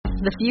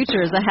The future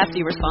is a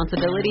hefty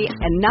responsibility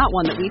and not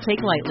one that we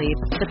take lightly.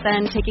 But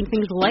then taking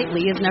things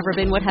lightly has never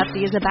been what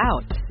Hefty is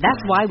about. That's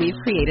why we've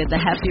created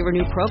the Hefty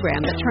Renew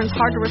program that turns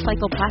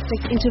hard-to-recycle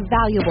plastics into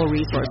valuable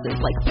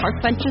resources like park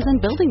benches and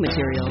building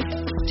materials.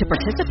 To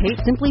participate,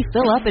 simply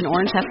fill up an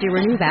orange Hefty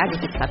Renew bag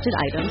with accepted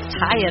items,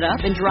 tie it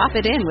up, and drop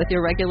it in with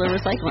your regular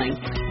recycling.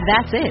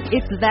 That's it.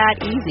 It's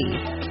that easy.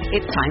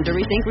 It's time to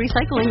rethink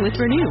recycling with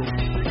Renew.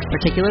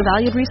 Particular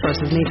valued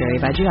resources may vary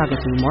by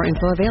geography. More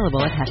info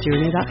available at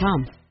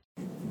heftyrenew.com.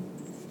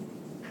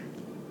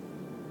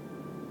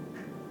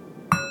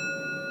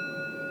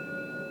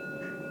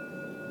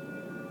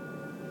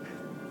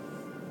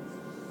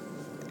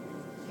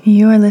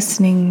 You are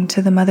listening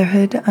to the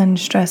Motherhood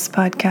Unstressed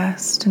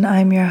podcast, and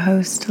I'm your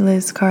host,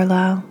 Liz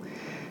Carlisle.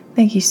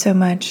 Thank you so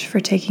much for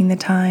taking the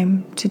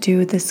time to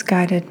do this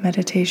guided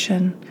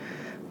meditation,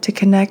 to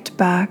connect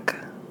back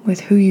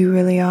with who you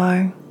really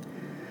are,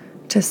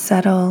 to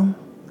settle,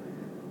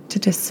 to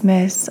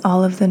dismiss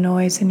all of the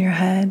noise in your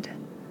head,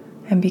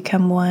 and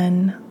become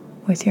one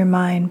with your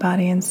mind,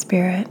 body, and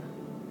spirit.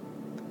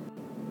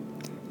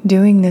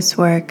 Doing this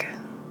work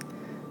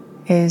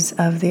is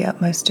of the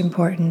utmost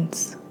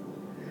importance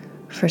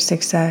for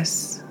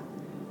success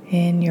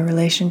in your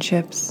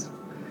relationships,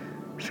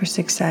 for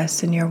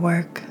success in your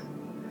work,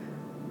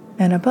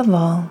 and above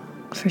all,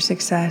 for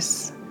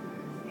success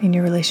in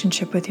your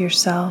relationship with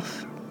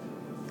yourself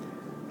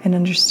and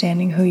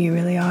understanding who you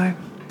really are.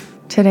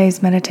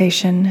 Today's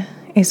meditation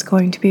is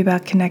going to be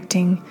about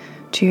connecting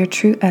to your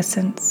true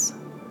essence,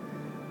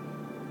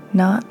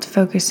 not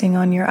focusing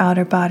on your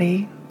outer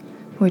body,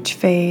 which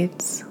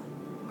fades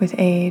with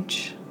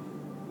age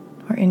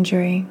or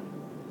injury,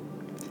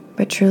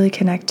 but truly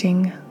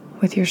connecting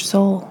with your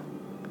soul,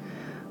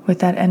 with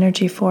that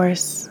energy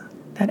force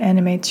that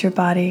animates your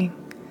body,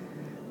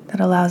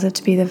 that allows it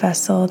to be the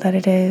vessel that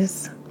it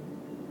is.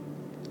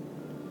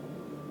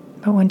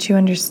 But once you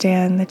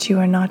understand that you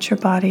are not your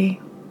body,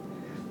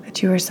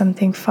 that you are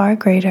something far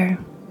greater,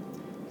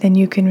 then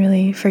you can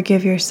really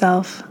forgive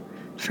yourself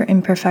for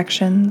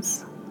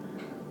imperfections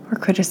or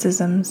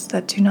criticisms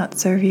that do not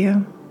serve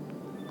you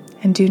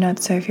and do not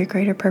serve your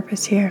greater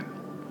purpose here.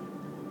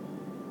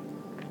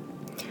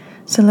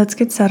 So let's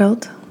get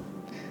settled.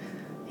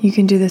 You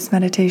can do this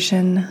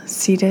meditation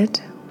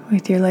seated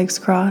with your legs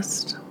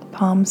crossed,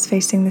 palms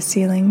facing the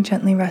ceiling,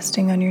 gently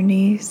resting on your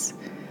knees,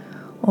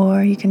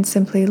 or you can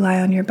simply lie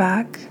on your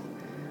back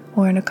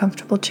or in a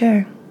comfortable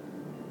chair.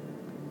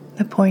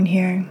 The point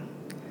here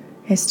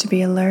is to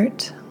be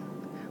alert,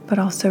 but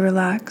also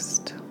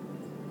relaxed.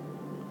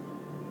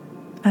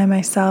 I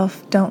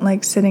myself don't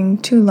like sitting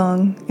too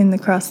long in the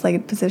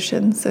cross-legged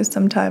position, so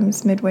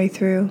sometimes midway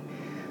through,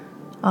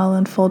 I'll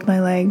unfold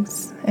my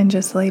legs and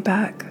just lay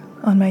back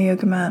on my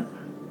yoga mat.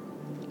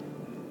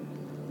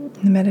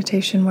 The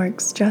meditation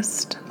works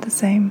just the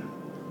same.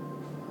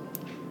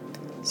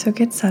 So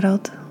get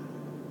settled.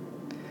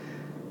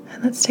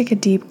 And let's take a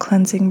deep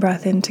cleansing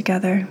breath in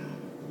together.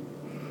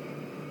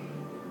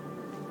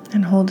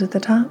 And hold at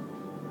the top.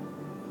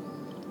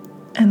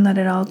 And let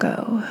it all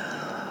go.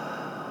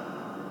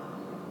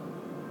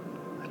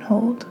 And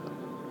hold.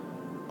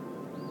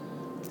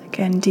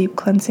 Again, deep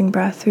cleansing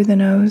breath through the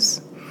nose.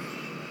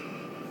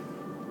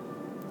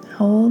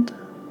 Hold,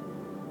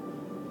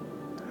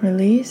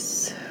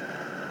 release,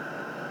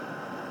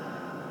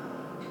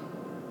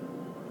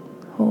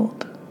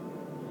 hold.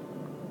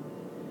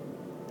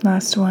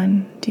 Last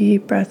one,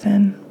 deep breath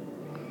in,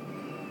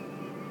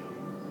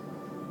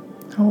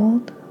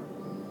 hold,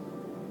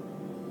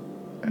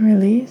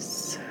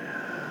 release,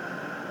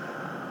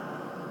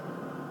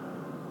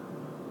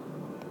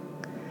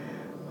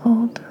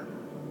 hold.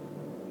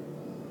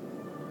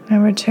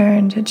 Now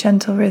return to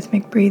gentle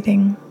rhythmic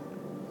breathing.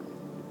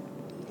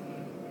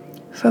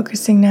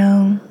 Focusing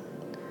now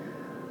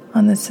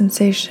on the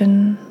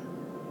sensation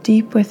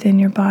deep within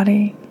your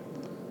body.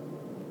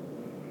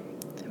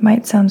 It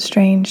might sound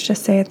strange to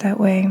say it that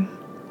way,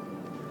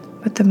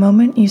 but the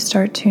moment you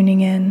start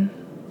tuning in,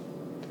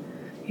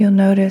 you'll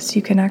notice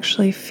you can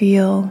actually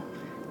feel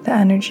the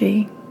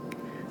energy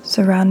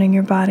surrounding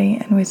your body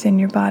and within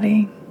your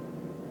body.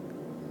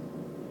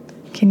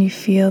 Can you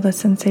feel the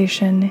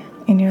sensation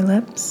in your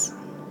lips?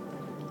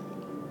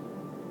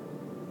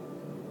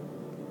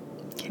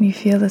 Can you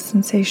feel the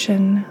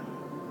sensation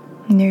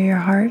near your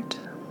heart?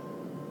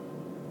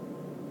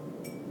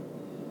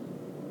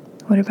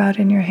 What about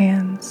in your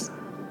hands?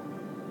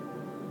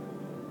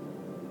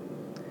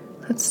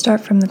 Let's start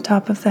from the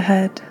top of the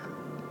head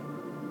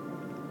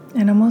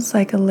and almost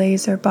like a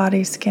laser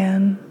body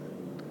scan,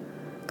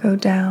 go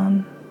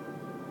down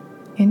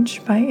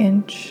inch by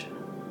inch,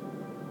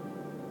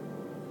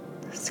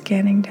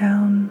 scanning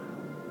down.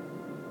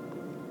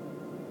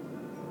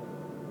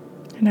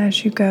 And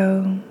as you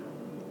go,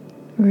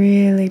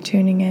 really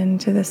tuning in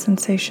to the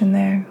sensation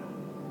there.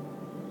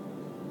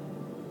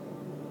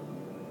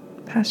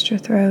 Past your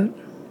throat,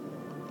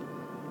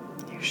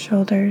 your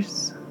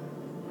shoulders,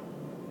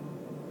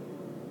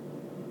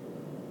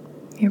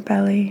 your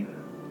belly,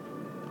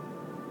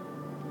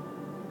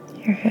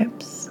 your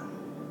hips,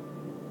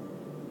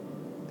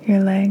 your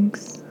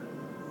legs,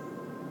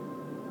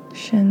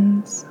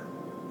 shins,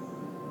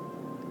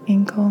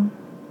 ankle,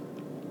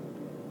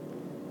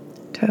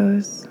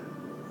 toes.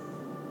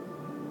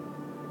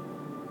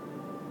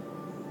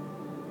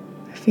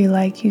 If you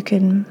like, you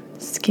can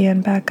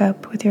scan back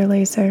up with your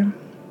laser,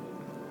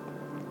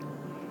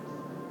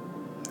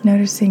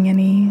 noticing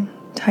any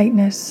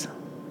tightness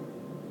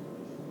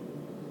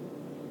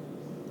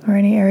or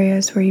any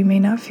areas where you may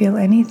not feel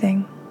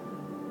anything.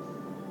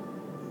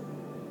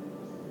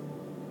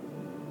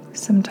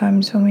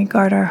 Sometimes when we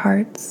guard our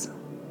hearts,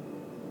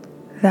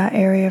 that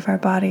area of our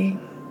body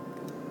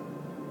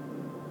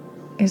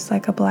is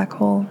like a black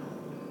hole.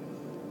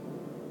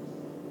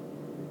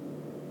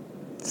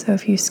 So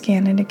if you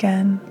scan it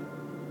again,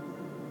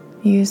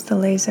 use the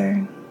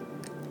laser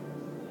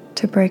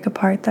to break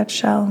apart that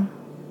shell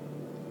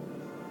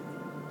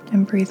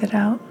and breathe it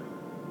out,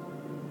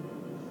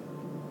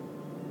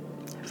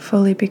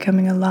 fully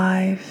becoming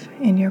alive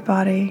in your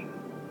body,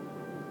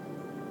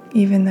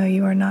 even though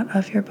you are not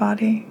of your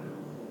body.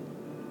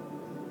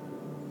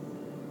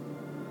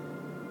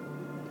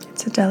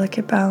 It's a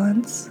delicate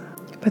balance,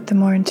 but the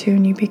more in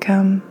tune you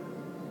become,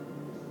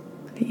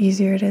 the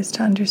easier it is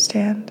to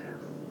understand.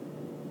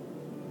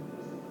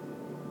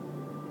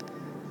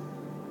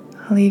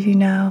 I'll leave you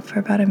now for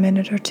about a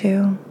minute or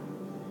two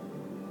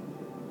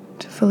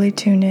to fully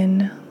tune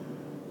in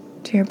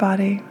to your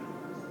body,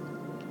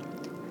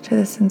 to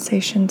the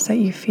sensations that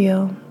you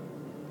feel,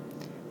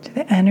 to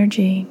the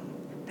energy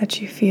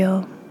that you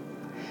feel.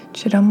 It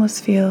should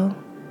almost feel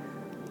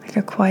like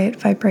a quiet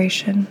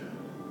vibration.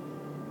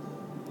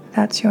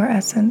 That's your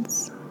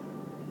essence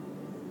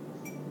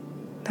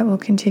that will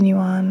continue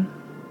on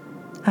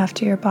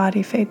after your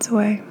body fades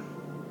away.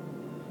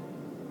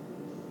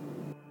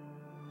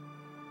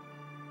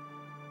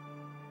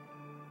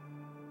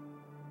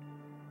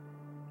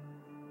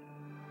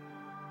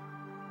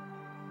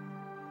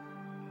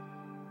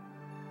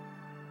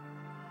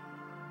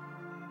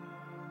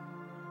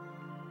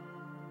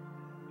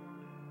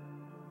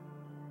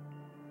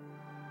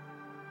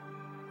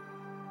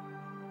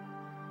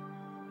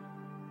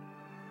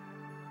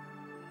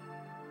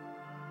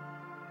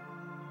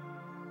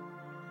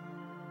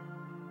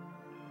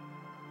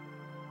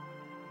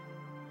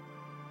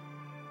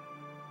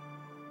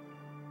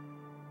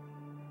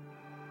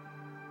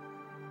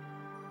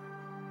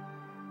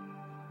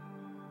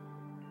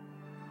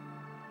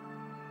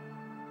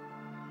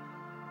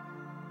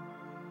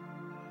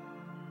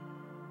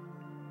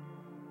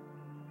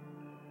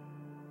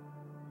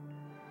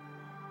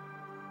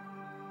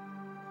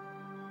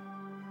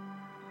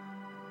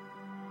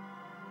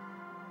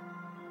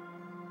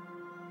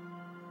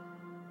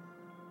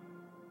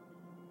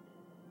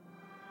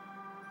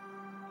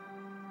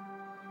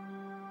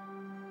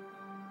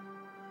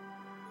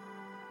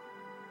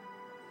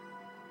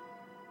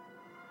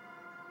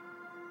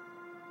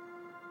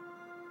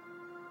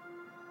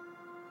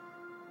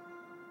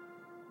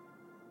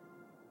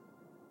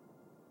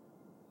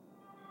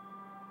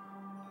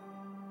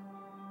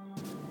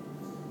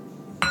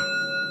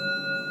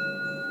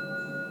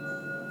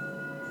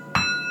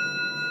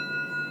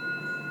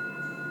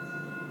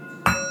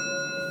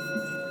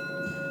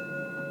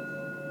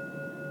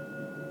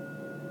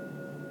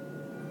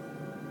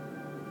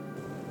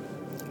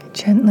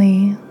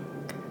 Gently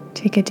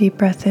take a deep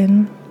breath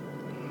in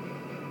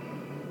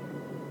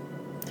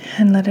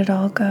and let it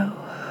all go.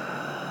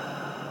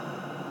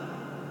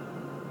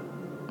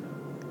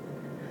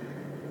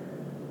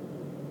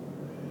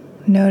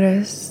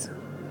 Notice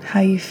how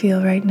you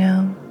feel right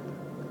now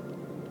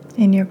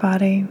in your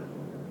body.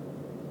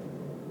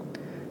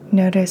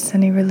 Notice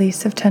any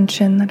release of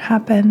tension that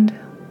happened,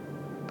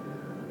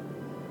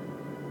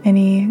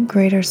 any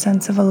greater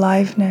sense of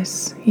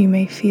aliveness you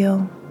may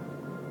feel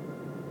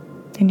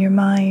in your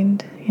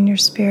mind, in your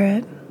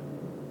spirit.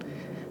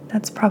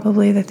 That's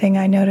probably the thing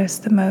I notice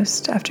the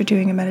most after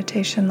doing a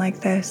meditation like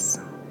this.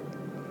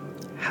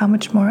 How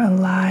much more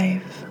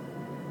alive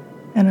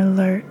and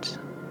alert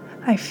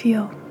I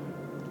feel.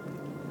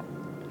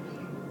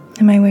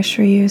 And my wish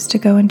for you is to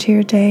go into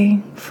your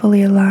day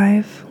fully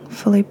alive,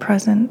 fully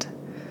present,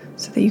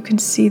 so that you can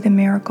see the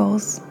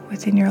miracles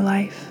within your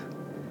life.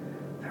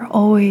 They're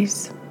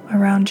always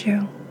around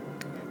you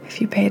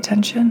if you pay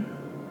attention.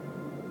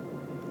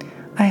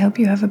 I hope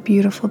you have a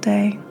beautiful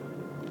day.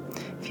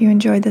 If you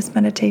enjoyed this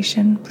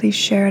meditation, please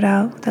share it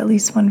out with at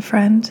least one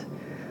friend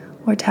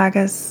or tag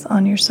us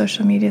on your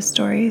social media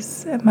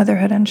stories at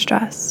Motherhood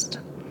Unstressed.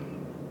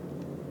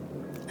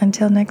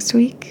 Until next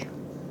week,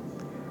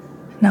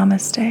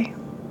 namaste.